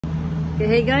Okay,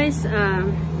 hey guys,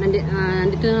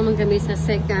 nandito naman kami sa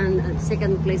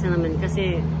second place na naman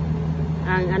kasi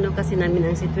ang kasi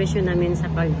namin, ang situation namin sa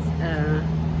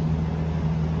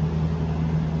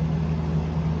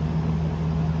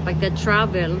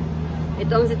pagka-travel,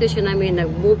 ito ang situation namin.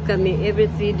 Nag-move kami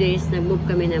every 3 days, nag-move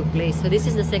kami ng place. So this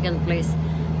is the second place.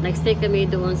 Nag-stay kami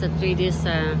doon sa 3 days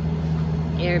sa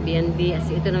Airbnb. As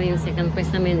ito na yung second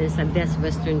place namin sa Best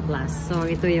Western Class. So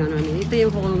ito yung namin. Ito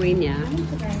yung hallway niya.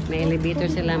 May elevator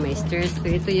sila, may stairs. So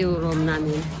ito yung room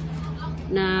namin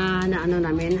na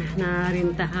namin, na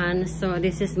rintahan. So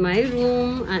this is my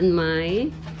room and my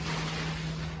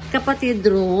kapatid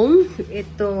room.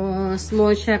 Ito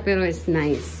small siya pero it's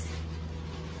nice.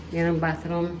 Merong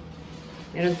bathroom.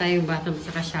 Meron tayong bathroom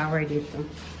saka shower dito.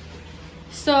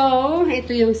 So ito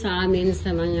yung sa amin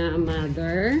sa mga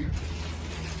mother.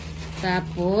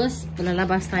 Tapos,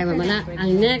 palalabas tayo mamala.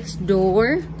 Ang next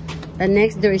door, the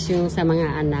next door is yung sa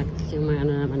mga anak. Yung mga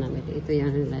naman namin. Ito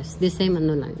yung last. The same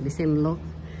lang. The same look.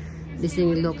 The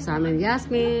same look sa amin.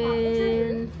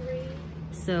 Yasmin!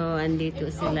 So,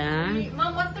 andito sila.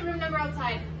 Mom, what's the room number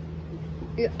outside?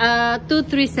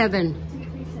 237.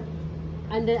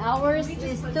 And then ours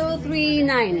is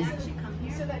 239.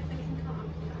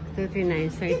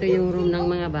 239. So, ito yung room ng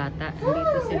mga bata.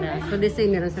 Andito sila. So, the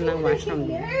same, meron silang washroom.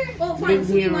 Big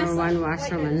mirror, one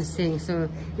washroom and sink.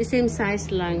 So, the same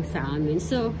size lang sa amin.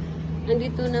 So,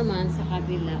 andito naman sa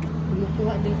kabila.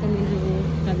 Kumukuha din kami ng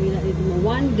kabila dito.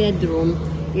 One bedroom.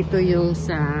 Ito yung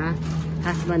sa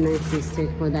husband ng sister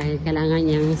ko dahil kailangan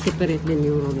niyang separate din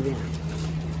yung room niya.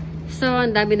 So,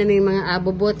 ang dami naming mga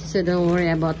abobot. So, don't worry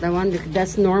about that one.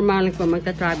 That's normal kung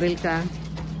magta-travel ka.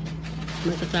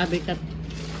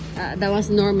 That was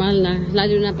normal na.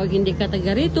 Lalo na pag hindi ka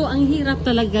taga rito, ang hirap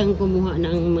talagang kumuha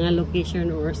ng mga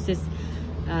location or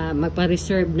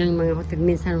magpa-reserve ng mga hotel.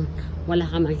 Minsan, wala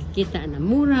ka makikita na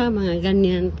mura, mga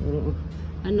ganyan. Puro,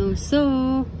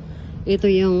 so, ito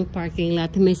yung parking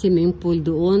lot. May swimming pool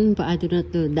doon. Paano na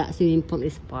to? That swimming pool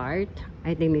is part.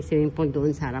 I think may swimming pool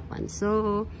doon sa harapan.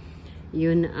 So,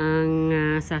 yun ang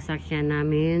sasakyan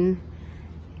namin.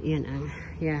 Yan ang,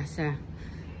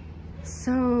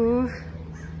 So,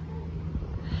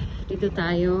 dito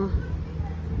tayo.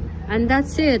 And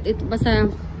that's it. Ito pa sa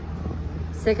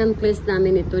second place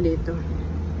namin ito dito.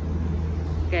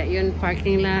 Kaya yun,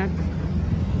 parking lot.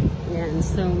 Yan.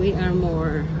 So, we are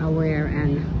more aware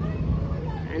and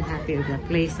happy with the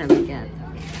place that we get.